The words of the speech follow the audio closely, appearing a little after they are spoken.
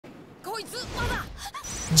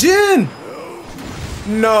Jin!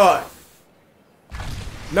 No.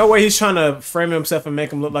 No way he's trying to frame himself and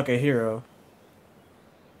make him look like a hero.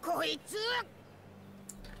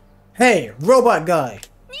 Hey, robot guy.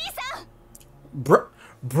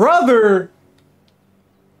 Brother!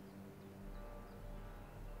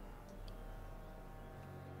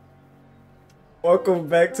 Welcome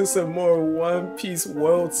back to some more One Piece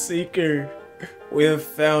World Seeker. We have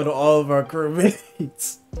found all of our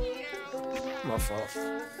crewmates. My fault.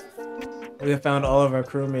 We have found all of our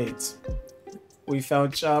crewmates. We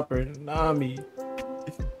found Chopper, Nami,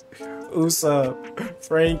 Usopp,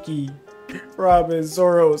 Frankie, Robin,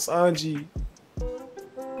 Zoro, Sanji.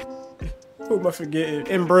 Who am I forgetting?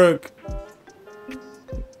 And Brooke.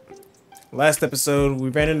 Last episode, we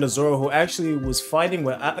ran into Zoro, who actually was fighting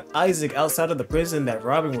with Isaac outside of the prison that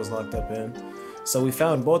Robin was locked up in. So we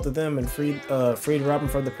found both of them and freed Robin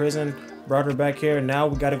from the prison, brought her back here, and now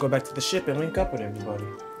we gotta go back to the ship and link up with everybody.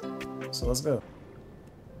 So let's go.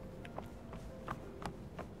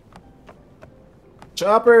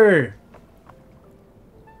 Chopper!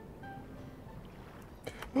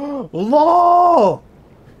 LOL!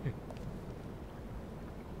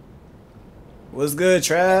 What's good,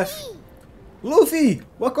 Trav? Luffy!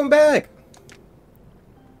 Welcome back!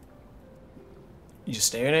 You just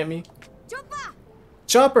staring at me?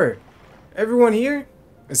 Chopper! Everyone here?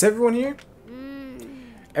 Is everyone here?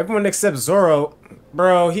 Everyone except Zoro.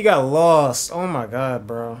 Bro, he got lost. Oh my god,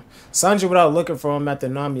 bro. Sanji without looking for him after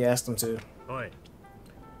Nami asked him to. Oi.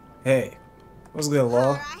 Hey. What's good,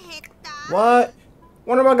 Law? What?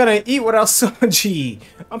 What am I gonna eat without Sanji?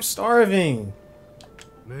 I'm starving.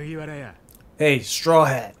 Hey, Straw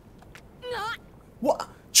Hat. What?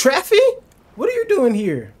 Traffy? What are you doing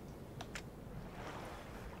here?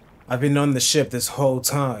 I've been on the ship this whole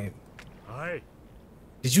time. Aye.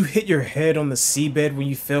 Did you hit your head on the seabed when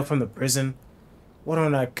you fell from the prison? Why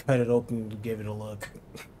don't I cut it open and give it a look?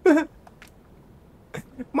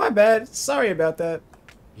 My bad. Sorry about that.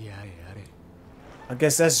 I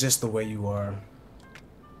guess that's just the way you are.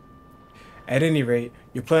 At any rate,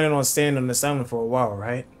 you're planning on staying on this island for a while,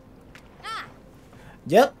 right?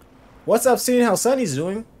 Yep. What's up seeing how Sunny's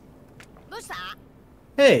doing?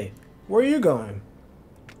 Hey, where are you going?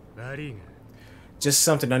 Just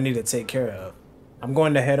something I need to take care of. I'm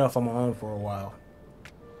going to head off on my own for a while.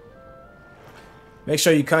 Make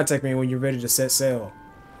sure you contact me when you're ready to set sail.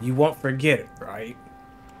 You won't forget it, right?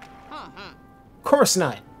 Of course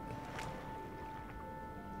not.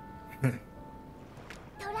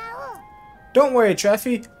 Don't worry,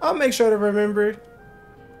 Traffy. I'll make sure to remember.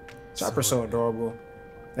 Chopper's so adorable.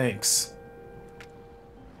 Thanks.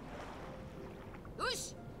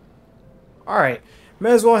 Alright,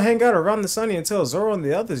 may as well hang out around the Sunny until Zoro and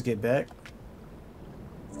the others get back.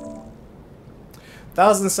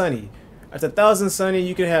 Thousand Sunny. After Thousand Sunny,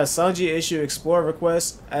 you can have Sanji issue explore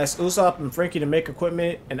requests, ask Usopp and Frankie to make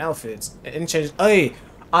equipment and outfits, and change. Hey,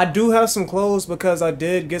 I do have some clothes because I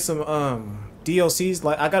did get some DLCs.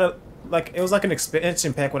 Like I got a it was like an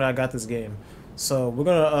expansion pack when I got this game. So we're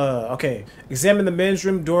gonna okay, examine the men's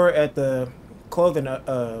room door at the clothing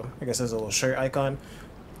I guess there's a little shirt icon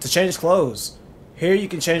to change clothes. Here you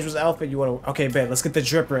can change which outfit you want to. Okay, bet. Let's get the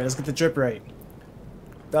drip right. Let's get the drip right.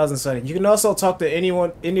 Thousand Sunny. You can also talk to any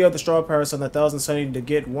other Straw Pirates on the Thousand Sunny to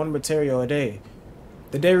get one material a day.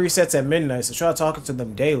 The day resets at midnight, so try talking to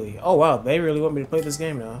them daily. Oh wow, they really want me to play this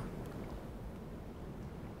game now.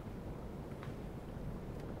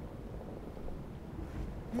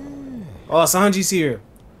 Oh, Sanji's here.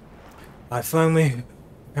 I finally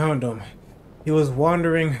found him. He was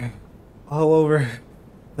wandering all over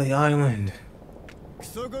the island.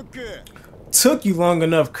 Took you long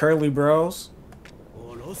enough, curly bros.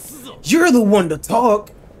 You're the one to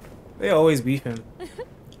talk. They always beef him.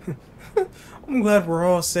 I'm glad we're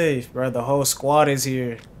all safe, bro. The whole squad is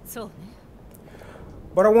here.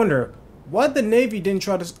 But I wonder why the Navy didn't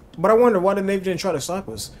try to stop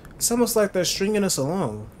us. It's almost like they're stringing us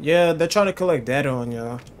along. Yeah, they're trying to collect data on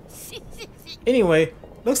y'all. Anyway,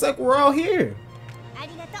 looks like we're all here.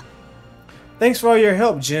 Thanks for all your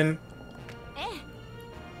help, Jin.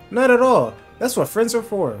 Not at all. That's what friends are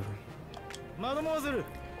for.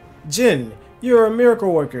 Jin, you're a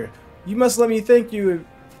miracle worker. You must let me thank you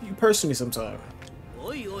personally sometime.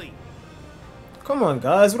 Come on,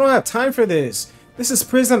 guys. We don't have time for this. This is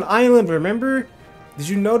Prison Island, remember? Did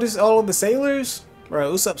you notice all of the sailors?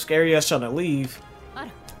 Bro, Usopp scary us trying to leave.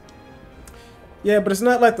 Yeah, but it's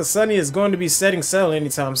not like the Sunny is going to be setting sail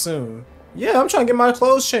anytime soon. Yeah, I'm trying to get my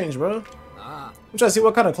clothes changed, bro. I'm trying to see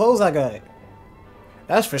what kind of clothes I got.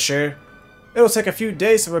 That's for sure. It'll take a few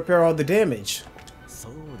days to repair all the damage.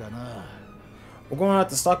 We're going to have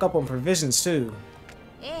to stock up on provisions too.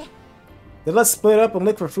 Then let's split up and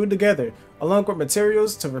look for food together, along with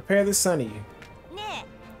materials to repair the Sunny.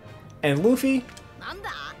 And Luffy?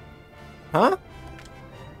 Huh?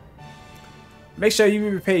 Make sure you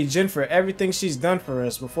repay Jin for everything she's done for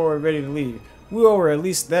us before we're ready to leave. We owe her at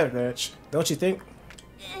least that much, don't you think?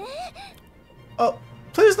 Oh,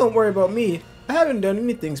 please don't worry about me. I haven't done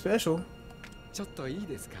anything special.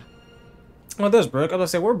 Oh, there's Brooke. I was gonna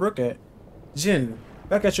say, where Brooke at? Jin,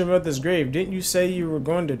 back at your mother's grave, didn't you say you were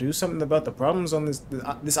going to do something about the problems on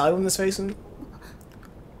this island is facing?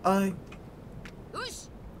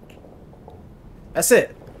 That's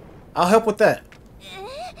it. I'll help with that.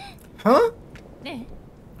 Huh?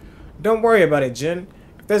 Don't worry about it, Jin.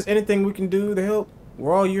 If there's anything we can do to help,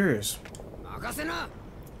 we're all yours.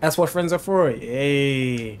 That's what friends are for.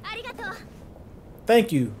 Hey.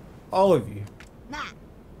 Thank you, all of you.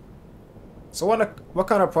 So what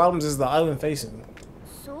kind of problems is the island facing?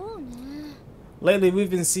 Lately, we've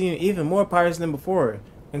been seeing even more pirates than before,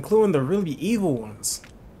 including the really evil ones.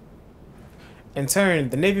 In turn,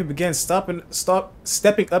 the Navy began stepping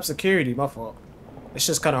up security. My fault. It's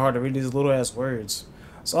just kind of hard to read these little ass words.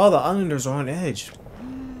 So all the islanders are on edge.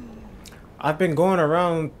 I've been going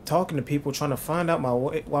around talking to people trying to find out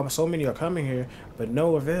why so many are coming here, but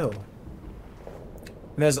no avail.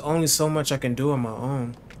 And there's only so much I can do on my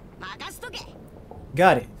own.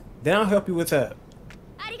 Got it. Then I'll help you with that.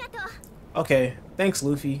 Okay, thanks,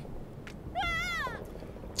 Luffy.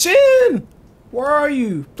 Jin! Where are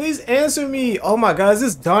you? Please answer me. Oh my god, is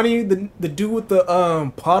this Donnie, the dude with the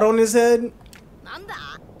pot on his head?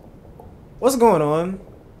 What's going on?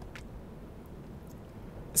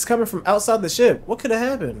 It's coming from outside the ship. What could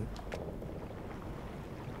have happened?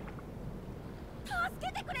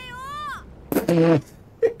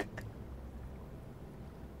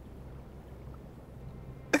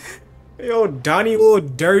 Yo, Donnie, little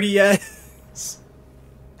dirty ass.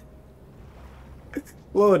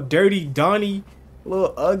 Little dirty Donnie,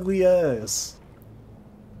 little ugly ass.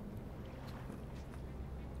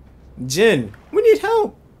 Jin, we need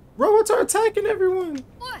help. Robots are attacking everyone.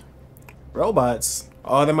 What? Robots?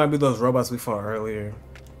 Oh, that might be those robots we fought earlier.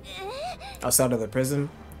 Outside of the prison.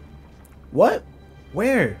 What?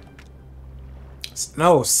 Where?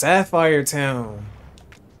 No, Sapphire Town.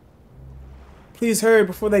 Please hurry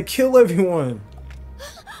before they kill everyone.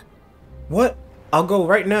 What? I'll go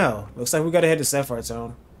right now. Looks like we gotta head to Sapphire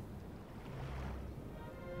Town.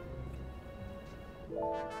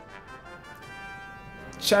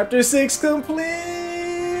 Chapter 6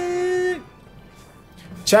 complete!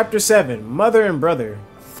 Chapter 7, Mother and Brother.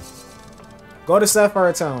 Go to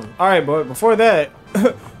Sapphire Town. Alright, but before that...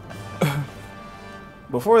 let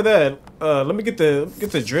me get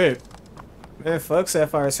the drip. Man, fuck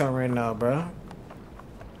Sapphire Town right now, bro.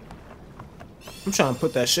 I'm trying to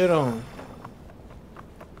put that shit on.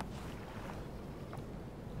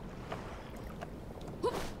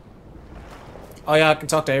 Oh yeah, I can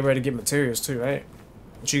talk to everybody to get materials too, right?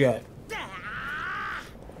 What you got?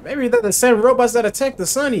 Maybe they're the same robots that attacked the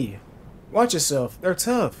Sunny. Watch yourself. They're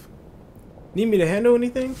tough. Need me to handle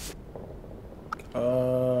anything?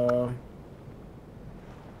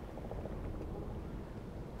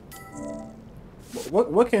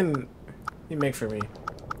 What can you make for me?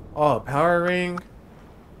 Oh, a power ring.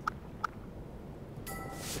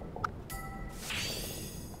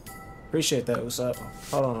 Appreciate that, Usopp.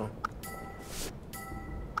 Hold on.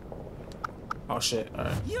 Oh shit,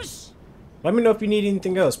 alright. Let me know if you need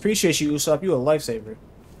anything else. Appreciate you, Usopp. You a lifesaver.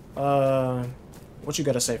 What you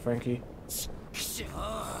gotta say, Frankie?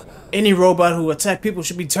 Any robot who attack people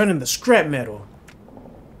should be turned into scrap metal.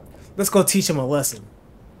 Let's go teach him a lesson.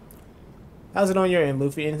 How's it on your end,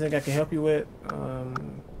 Luffy? Anything I can help you with?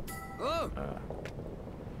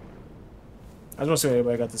 I just want to see what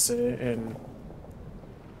everybody got to say. And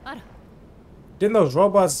didn't those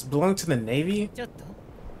robots belong to the Navy?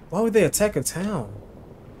 Why would they attack a town?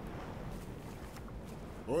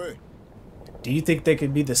 Oi. Do you think they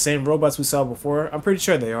could be the same robots we saw before? I'm pretty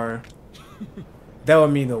sure they are. That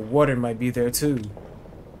would mean the water might be there too.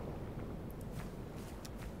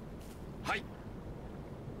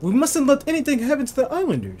 We mustn't let anything happen to the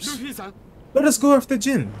islanders. Let us go after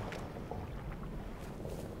Jin.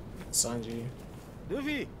 Sanji.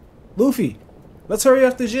 Luffy, let's hurry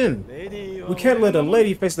after Jin. We can't let a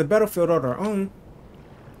lady face the battlefield on our own.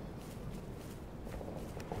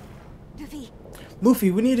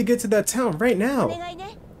 Luffy, we need to get to that town right now.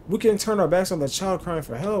 We can turn our backs on the child crying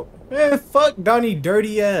for help. Man, fuck Donnie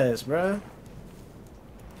dirty ass, bruh.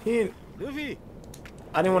 He ain't...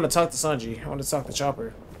 I didn't want to talk to Sanji. I wanted to talk to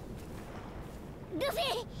Chopper.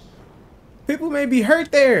 People may be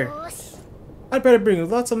hurt there. I better bring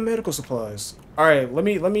lots of medical supplies. All right, let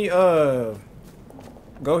me go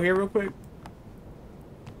here real quick.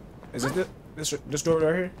 Is it this door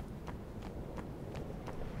right here?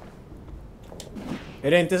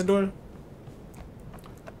 It ain't this door.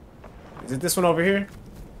 Is it this one over here?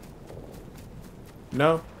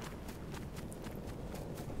 No.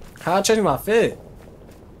 How I change my fit?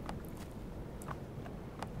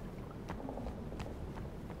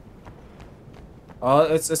 Oh,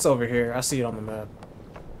 it's over here. I see it on the map.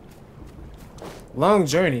 Long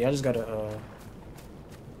journey. I just gotta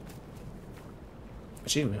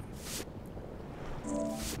achievement.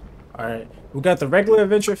 All right, we got the regular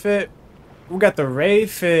adventure fit. We got the raid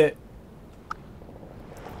fit.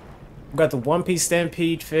 We got the One Piece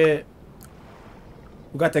Stampede fit.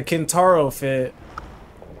 We got the Kintaro fit.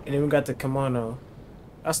 And then we got the kimono.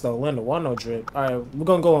 That's the Linda Wano drip. Alright, we're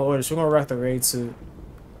gonna go in order. So we're gonna rock the raid suit.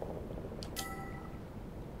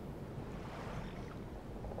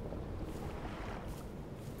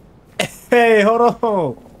 Hey, hold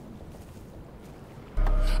on.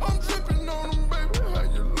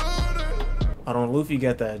 I don't know, Luffy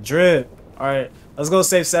got that drip. Alright, let's go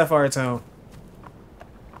save Sapphire Town.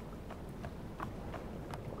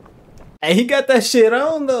 Hey, he got that shit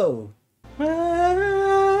on though.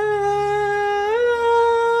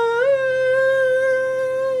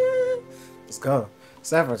 Let's go.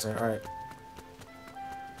 Sapphire Town, alright.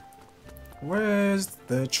 Where's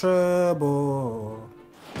the trouble?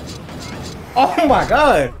 Oh my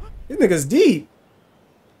god! These niggas deep.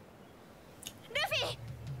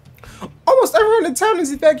 Almost everyone in town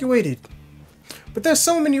is evacuated. But there's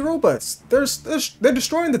so many robots. They're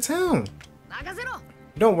destroying the town.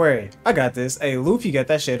 Don't worry, I got this. Hey, Luffy got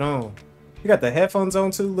that shit on. You got the headphones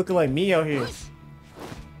on too, looking like me out here.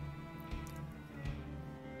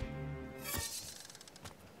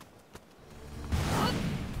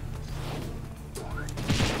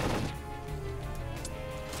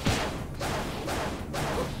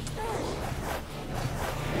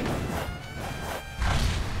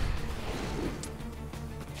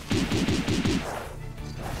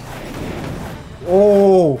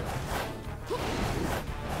 Oh!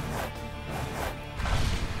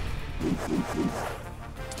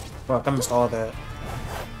 Fuck, I missed all that.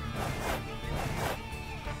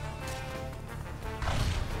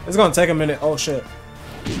 It's gonna take a minute. Oh shit.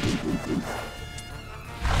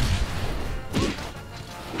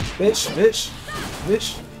 Bitch, bitch,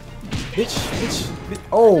 bitch, bitch, bitch, bitch.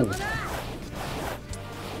 Oh!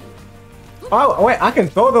 Oh, wait, I can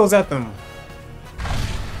throw those at them.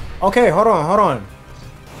 Okay, hold on, hold on.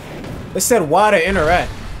 It said Y to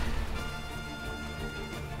interact.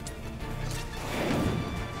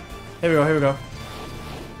 Here we go, here we go.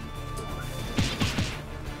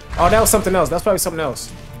 Oh, that was something else. That's probably something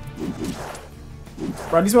else.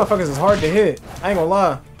 Bro, these motherfuckers is hard to hit. I ain't gonna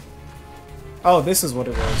lie. Oh, this is what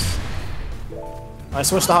it was. Alright,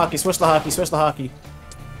 switch the hockey, switch the hockey, switch the hockey.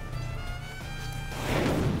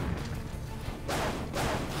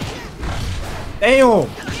 Damn!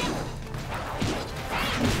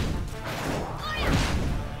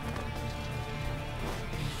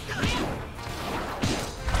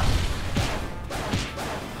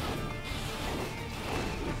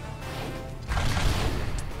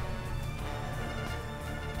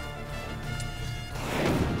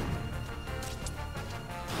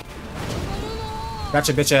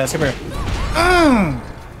 Gotcha, bitch ass. Come here.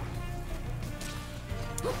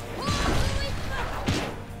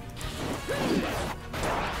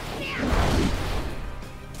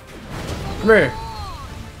 Come here.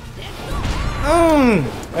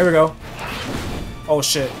 There we go. Oh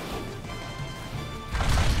shit.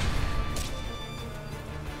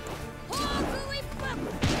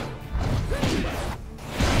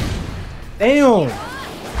 Damn.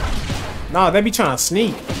 Nah, they be trying to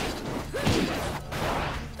sneak.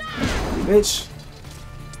 Bitch.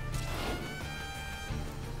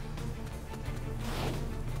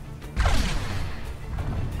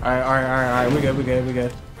 Alright, we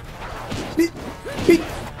good. Beep, beep,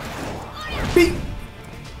 beep.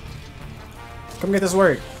 Come get this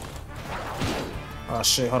work. Oh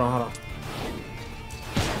shit, hold on.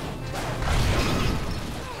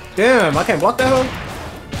 Damn, I can't block that hoe?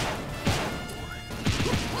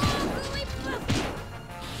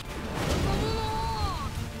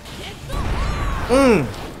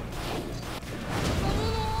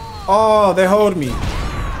 Oh, they hold me.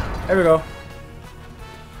 There we go.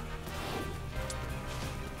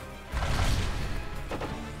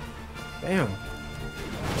 Damn.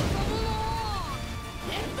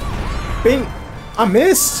 Bing! I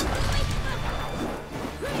missed!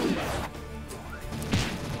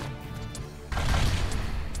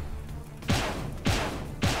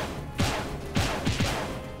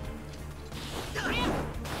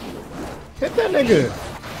 Hit that nigga.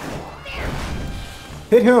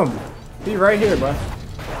 Hit him. He right here, bro.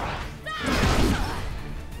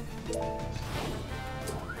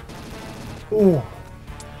 Ooh.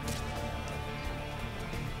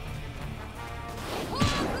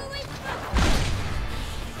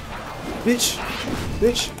 Bitch.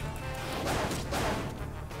 Bitch.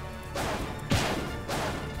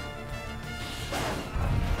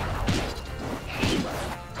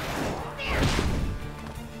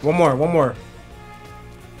 One more, one more.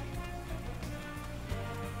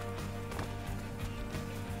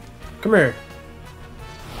 Come here.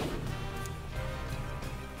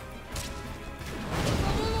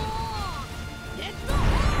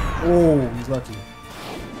 Oh, he's lucky.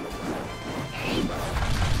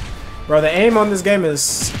 Bro, the aim on this game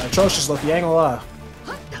is atrocious, Lucky. I ain't gonna lie.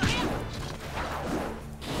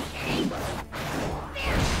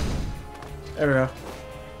 There we go.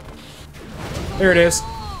 Here it is.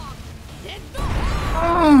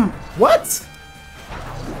 What?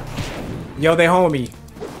 Yo, they homie.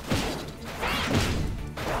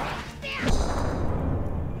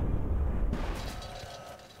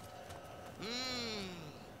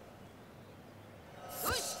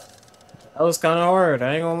 That was kind of hard,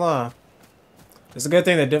 I ain't gonna lie. It's a good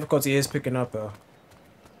thing that difficulty is picking up, though.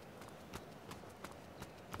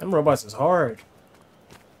 Them robots is hard.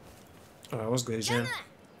 Alright, what's good, Jin?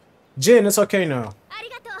 Jin, it's okay now.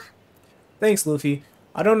 Thanks, Luffy.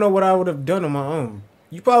 I don't know what I would have done on my own.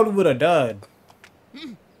 You probably would have died.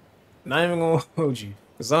 Not even gonna hold you,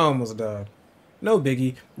 because I almost died. No,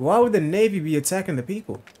 Biggie. Why would the Navy be attacking the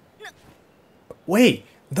people? Wait,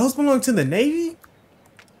 those belong to the Navy?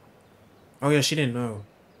 Oh yeah, she didn't know.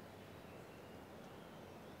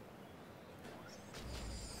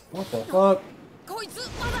 What the fuck?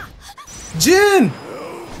 Jin!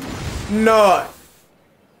 No.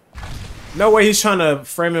 No way he's trying to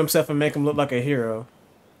frame himself and make him look like a hero.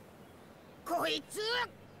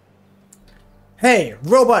 Hey,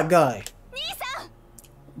 robot guy.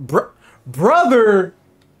 Brother!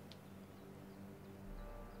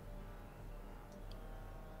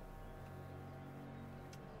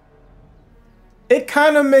 It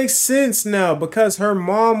kind of makes sense now because her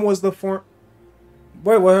mom was the form.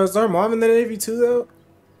 Wait, was her mom in the Navy too, though?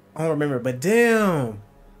 I don't remember, but damn.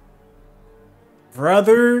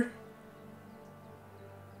 Brother?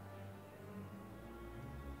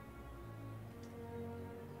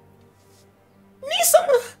 Need some.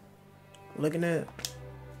 Looking at.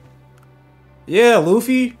 Yeah,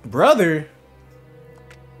 Luffy. Brother.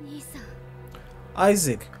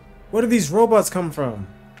 Isaac, where do these robots come from?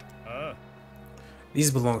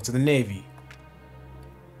 These belong to the Navy.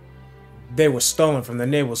 They were stolen from the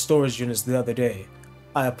naval storage units the other day.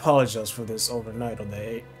 I apologize for this overnight on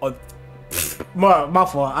the... my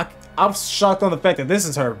fault. I'm shocked on the fact that this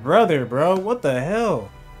is her brother, bro. What the hell?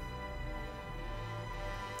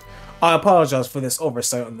 I apologize for this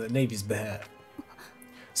oversight on the Navy's behalf.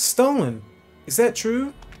 Stolen? Is that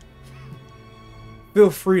true? Feel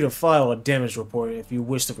free to file a damage report if you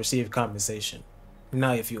wish to receive compensation.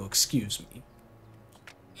 Now if you'll excuse me.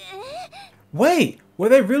 Wait, were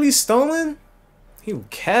they really stolen? You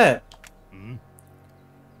cat.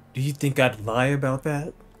 Do you think I'd lie about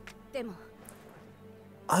that?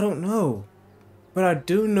 I don't know. But I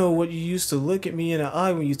do know what you used to look at me in the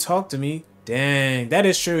eye when you talked to me. Dang, that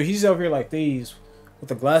is true. He's over here like these, with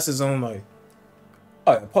the glasses on like,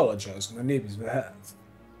 I apologize on the Navy's behalf.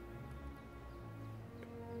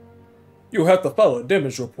 You'll have to file a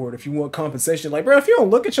damage report if you want compensation. Like, bro, if you don't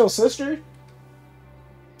look at your sister...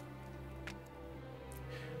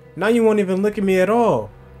 Now you won't even look at me at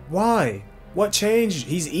all. Why? What changed?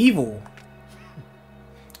 He's evil.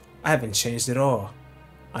 I haven't changed at all.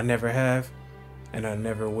 I never have, and I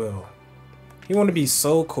never will. You want to be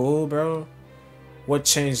so cool, bro? What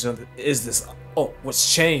changed is this? Oh,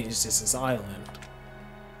 what's changed is this island.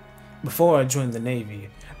 Before I joined the Navy,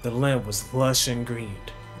 the land was lush and green,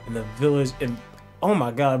 and the village, and oh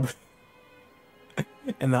my God,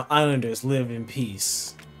 and the islanders live in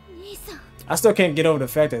peace. I still can't get over the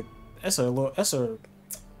fact that that's his little sister,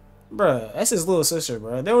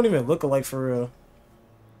 bruh. They don't even look alike for real.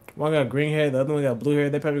 One got green hair, the other one got blue hair.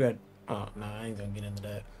 They probably got, oh, nah, I ain't gonna get into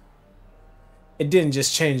that. It didn't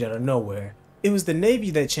just change out of nowhere. It was the Navy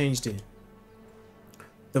that changed it.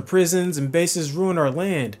 The prisons and bases ruin our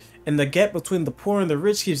land, and the gap between the poor and the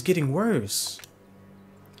rich keeps getting worse.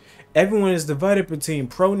 Everyone is divided between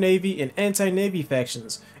pro-Navy and anti-Navy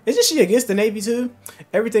factions. Isn't she against the Navy too?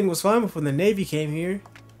 Everything was fine before the Navy came here.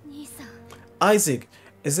 Isaac,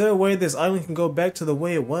 is there a way this island can go back to the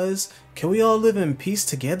way it was? Can we all live in peace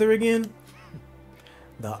together again?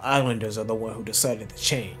 The islanders are the one who decided to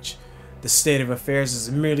change. The state of affairs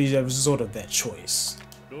is merely a result of that choice.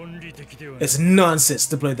 It's nonsense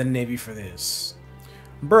to blame the Navy for this.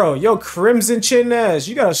 Bro, yo, crimson chin ass,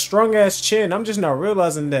 you got a strong ass chin. I'm just not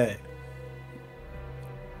realizing that.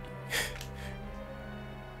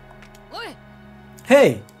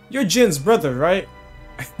 Hey, you're Jin's brother, right?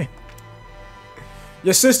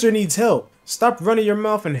 Your sister needs help. Stop running your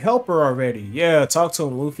mouth and help her already. Yeah, talk to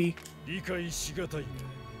him, Luffy.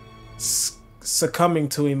 Succumbing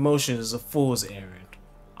to emotion is a fool's errand.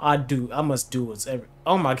 I must do what's ever.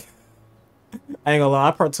 Oh my god. I ain't gonna lie,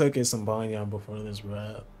 I partook in some Banyan before this,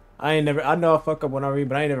 bro. I know I fuck up when I read,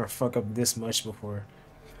 but I ain't never fuck up this much before.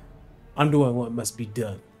 I'm doing what must be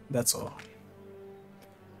done. That's all.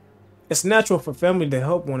 It's natural for family to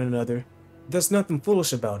help one another. There's nothing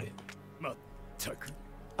foolish about it.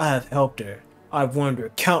 I have helped her. I've warned her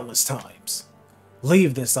countless times.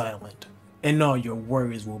 Leave this island, and all your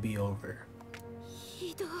worries will be over.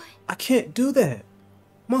 I can't do that.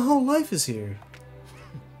 My whole life is here.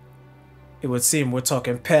 It would seem we're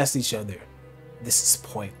talking past each other. This is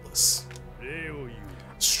pointless.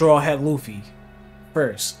 Straw Hat Luffy.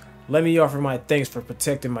 First, let me offer my thanks for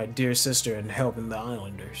protecting my dear sister and helping the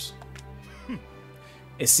islanders.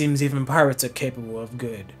 It seems even pirates are capable of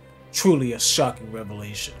good. Truly a shocking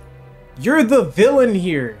revelation. You're the villain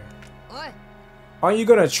here! Aren't you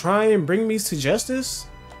gonna try and bring me to justice?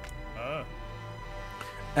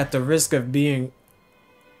 At the risk of being...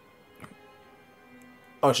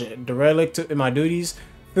 oh shit, derelict in my duties,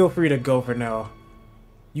 feel free to go for now.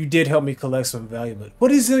 You did help me collect some valuable...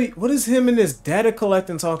 What is him and this data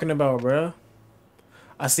collecting talking about, bruh?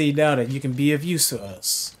 I see now that you can be of use to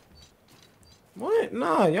us. What?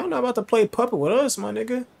 Nah, y'all not about to play puppet with us, my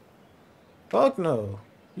nigga. Fuck no.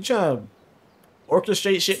 You trying to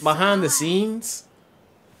orchestrate shit behind the scenes?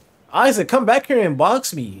 Isaac, come back here and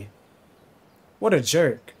box me. What a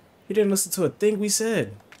jerk. He didn't listen to a thing we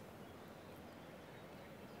said.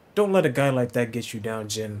 Don't let a guy like that get you down,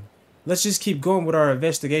 Jin. Let's just keep going with our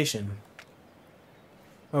investigation.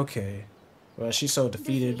 Okay. Well, she's so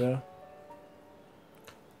defeated, bro.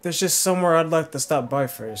 There's just somewhere I'd like to stop by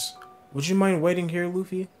first. Would you mind waiting here,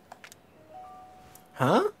 Luffy?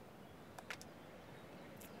 Huh?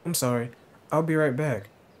 I'm sorry. I'll be right back.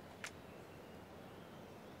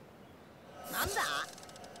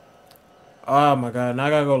 Oh my god, now I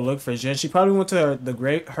gotta go look for Jen. She probably went to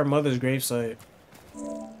her mother's gravesite.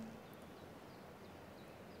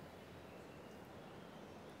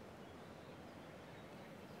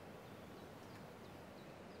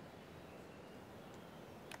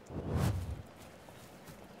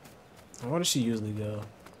 Where does she usually go?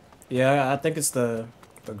 Yeah, I think it's the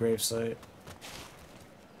gravesite.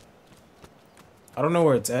 I don't know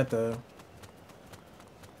where it's at though.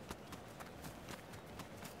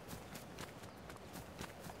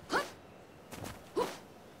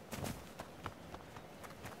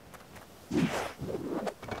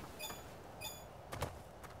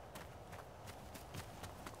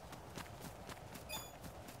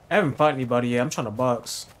 I haven't fought anybody yet. I'm trying to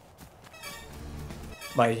box.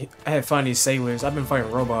 Like, I had fought these sailors. I've been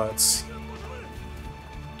fighting robots.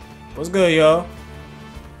 What's good, y'all?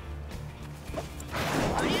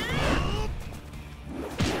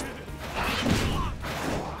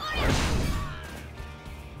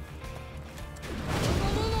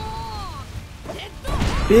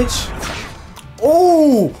 Bitch.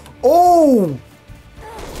 Oh! Oh!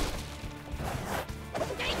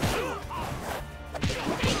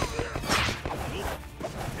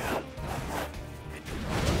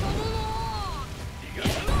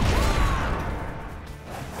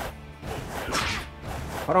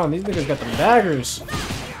 Hold on, these niggas got the daggers.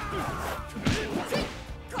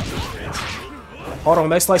 Hold on,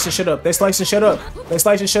 they slicing shit up. They slicing shit up. They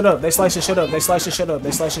slicing shit up. They slicing shit up. They slicing shit up.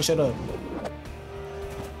 They slicing shit up.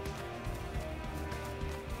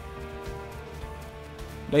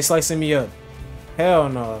 They slicing me up. Hell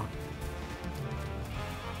no.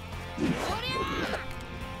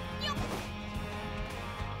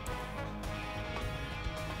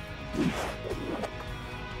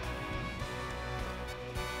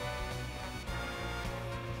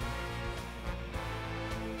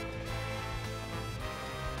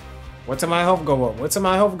 Wait till my health go up. Wait till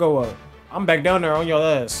my health go up. I'm back down there on your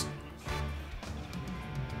ass.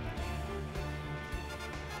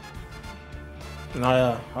 Nah,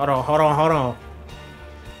 yeah. Hold on.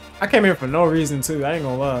 I came here for no reason too. I ain't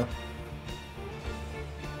gonna lie.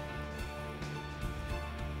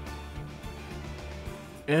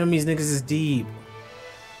 Damn, these niggas is deep.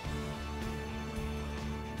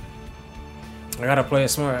 I gotta play it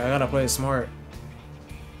smart.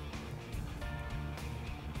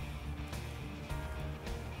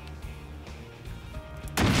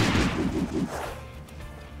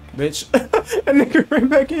 bitch. And nigga ran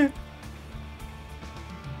back in.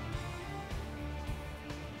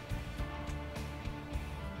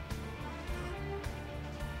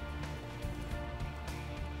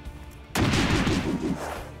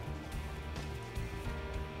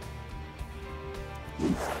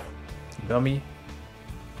 Dummy.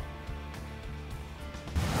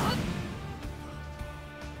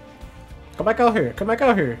 Come back out here. Come back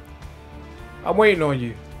out here. I'm waiting on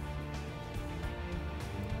you.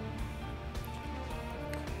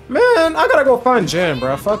 Man, I gotta go find Jen,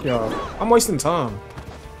 bro. Fuck y'all. I'm wasting time.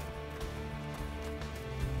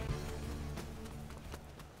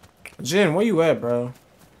 Jen, where you at, bro?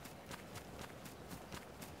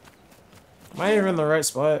 Am I even in the right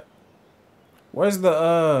spot? Where's the,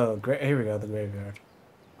 here we go, the graveyard.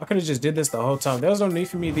 I could've just did this the whole time. There was no need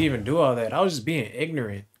for me to even do all that. I was just being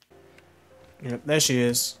ignorant. Yep, there she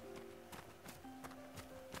is.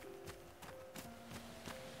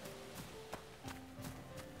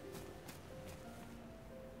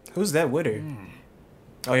 Who's that with her?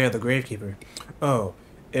 Oh yeah, the gravekeeper. Oh,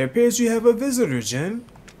 it appears you have a visitor, Jen.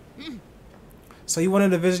 So you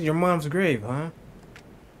wanted to visit your mom's grave, huh?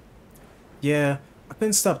 Yeah, I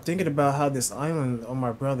couldn't stop thinking about how this island on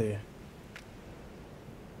my brother.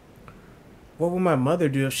 What would my mother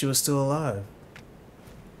do if she was still alive?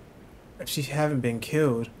 If she hadn't been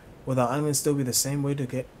killed, will the island still be the same way to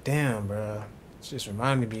get... Damn, bro. It just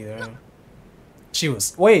reminded me there. She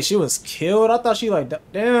was... Wait, she was killed? I thought she like...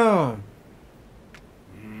 Damn.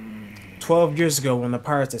 12 years ago when the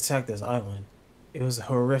pirates attacked this island, it was a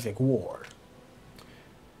horrific war.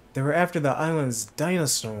 They were after the island's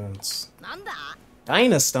dinostones.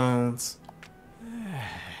 Dinostones?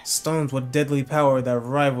 Stones with deadly power that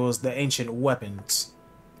rivals the ancient weapons.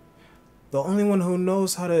 The only one who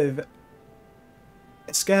knows how to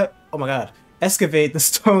excavate the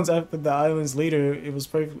stones after the island's leader, it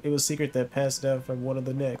was secret that passed down from one of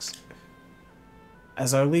the next.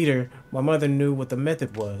 As our leader, my mother knew what the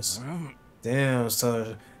method was. Damn,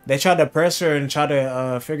 so they tried to press her and try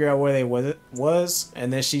to figure out where they was,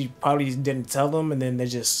 and then she probably didn't tell them, and then they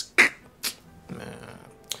just...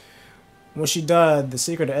 When she died, the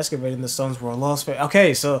secret of excavating the stones were lost.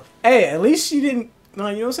 Okay, so, hey, at least she didn't, you know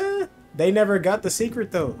what I'm saying? They never got the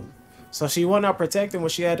secret, though. So she went out protecting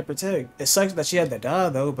what she had to protect. It sucks that she had to die,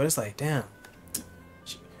 though, but it's like, damn.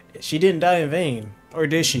 She didn't die in vain. Or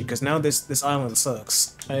did she? Because now this island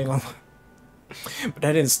sucks. I ain't gonna... But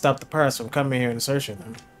that didn't stop the pirates from coming here and searching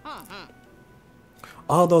them.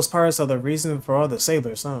 All those pirates are the reason for all the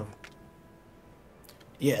sailors, huh?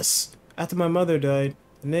 Yes. After my mother died,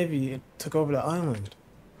 the Navy took over the island.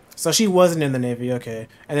 So she wasn't in the Navy, okay.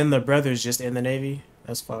 And then the brother's just in the Navy?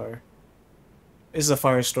 That's fire. This is a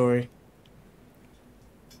fire story.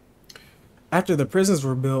 After the prisons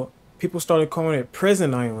were built, people started calling it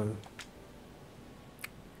Prison Island.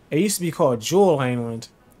 It used to be called Jewel Island.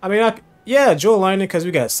 I mean, yeah, Jewel Island because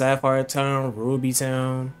we got Sapphire Town, Ruby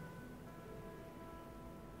Town,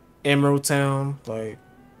 Emerald Town, like...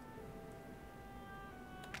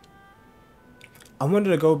 I wanted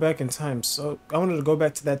to go back in time I wanted to go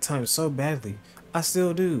back to that time so badly. I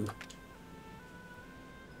still do.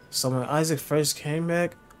 So when Isaac first came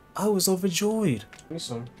back, I was overjoyed. Give me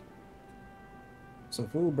some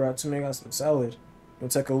food brought to me. I got some salad. We'll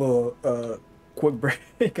take a little quick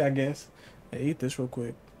break, I guess. And eat this real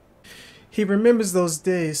quick. He remembers those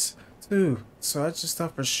days too, so I just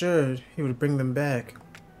thought for sure he would bring them back.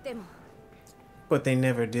 But they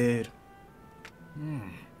never did.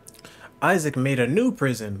 Isaac made a new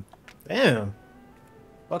prison. Damn.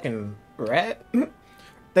 Fucking rat.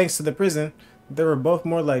 Thanks to the prison, they were both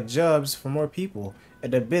more like jobs for more people,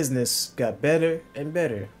 and the business got better and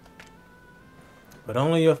better. But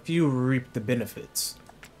only a few reaped the benefits.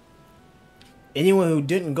 Anyone who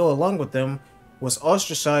didn't go along with them was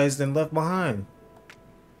ostracized and left behind.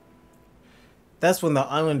 That's when the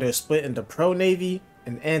islanders split into pro-Navy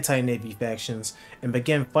and anti-Navy factions and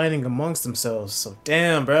began fighting amongst themselves. So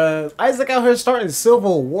damn, bro. Isaac out here starting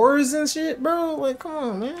civil wars and shit, bro. Like, come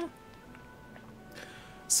on, man.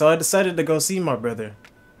 So I decided to go see my brother.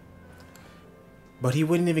 But he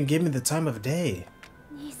wouldn't even give me the time of day.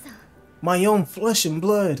 My own flesh and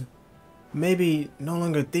blood. Maybe no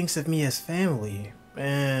longer thinks of me as family.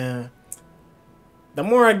 Man. The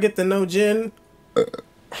more I get to know Jen,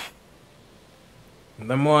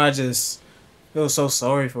 the more I just feel so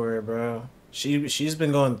sorry for her, bro. She's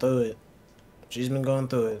been going through it. She's been going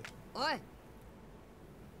through it.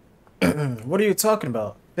 What are you talking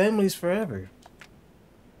about? Family's forever.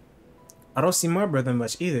 I don't see my brother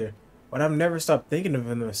much either, but I've never stopped thinking of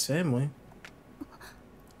him as family.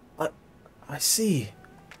 I see.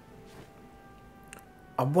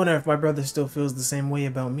 I wonder if my brother still feels the same way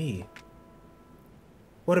about me.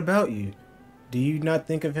 What about you? Do you not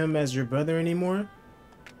think of him as your brother anymore?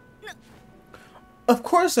 No. Of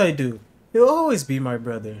course I do. He'll always be my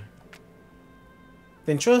brother.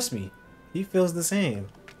 Then trust me, he feels the same.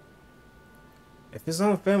 If his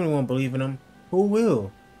own family won't believe in him, who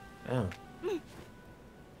will? Oh.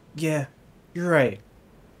 Yeah, you're right.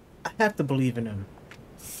 I have to believe in him.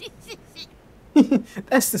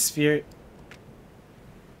 That's the spirit.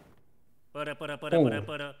 Oh.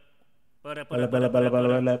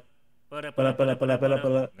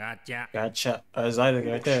 Gotcha. It's Isaac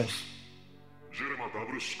right there.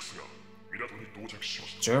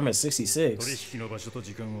 German 66.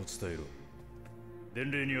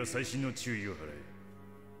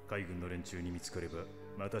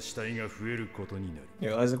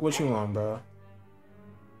 Yo, Isaac, what you on, bro?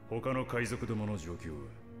 他の海賊どもの状況は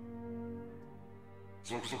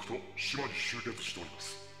続々と島に集結しておりま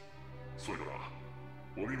す。それから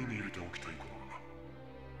お耳に入れておきたいことが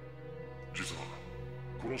実は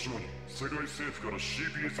この島に世界政府から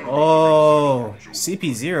CP0 Oh,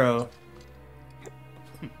 CP0?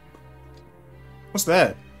 What's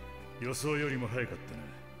that? 予想よりも早かったな。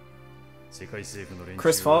世界政府の連中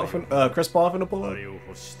Chris Paul from the pull あ up? れを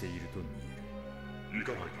欲していると見える。い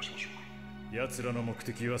かがいたしましょうか。奴らの目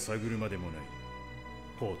的は探るまでもない。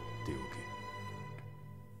放ってお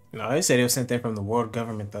け。 No, they said it was sent there from the world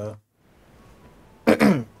government, though.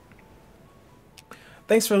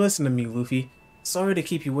 Thanks for listening to me, Luffy. Sorry to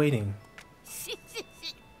keep you waiting.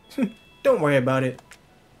 Don't worry about it.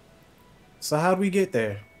 So how'd we get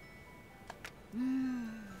there?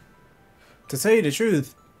 To tell you the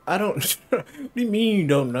truth, I don't... What do you mean you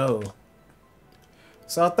don't know?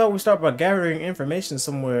 So I thought we'd start by gathering information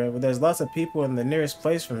somewhere where there's lots of people in the nearest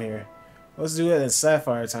place from here. Let's do it in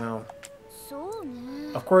Sapphire Town.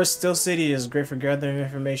 Of course, Steel City is great for gathering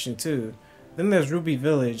information too. Then there's Ruby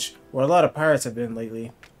Village, where a lot of pirates have been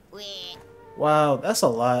lately. Wow, that's a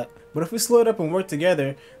lot. But if we slowed up and work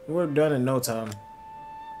together, we're done in no time.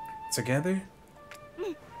 Together?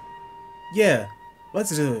 Yeah,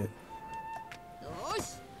 let's do it.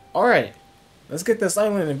 Alright, let's get this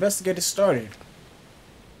island investigator started.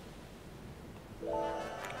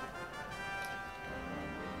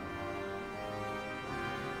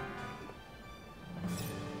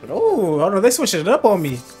 Oh, hold on, they switched it up on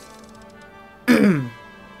me.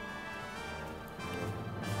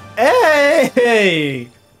 Hey!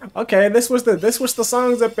 Okay, this was the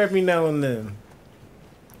songs up every now and then.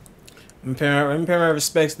 Let me pay my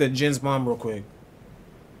respects to Jin's mom real quick.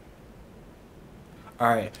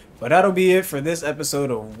 Alright, but that'll be it for this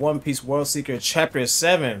episode of One Piece World Seeker Chapter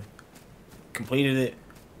 7. Completed it.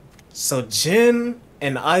 So Jin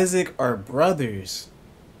and Isaac are brothers.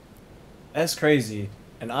 That's crazy.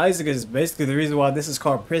 And Isaac is basically the reason why this is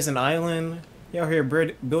called Prison Island. Y'all here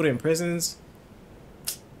building prisons.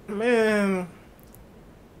 Man.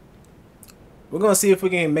 We're gonna see if we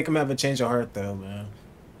can make him have a change of heart though, man.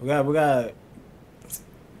 We gotta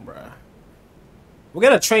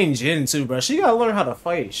train Jin too, bro. She gotta learn how to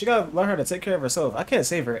fight. She gotta learn how to take care of herself. I can't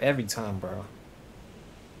save her every time, bro.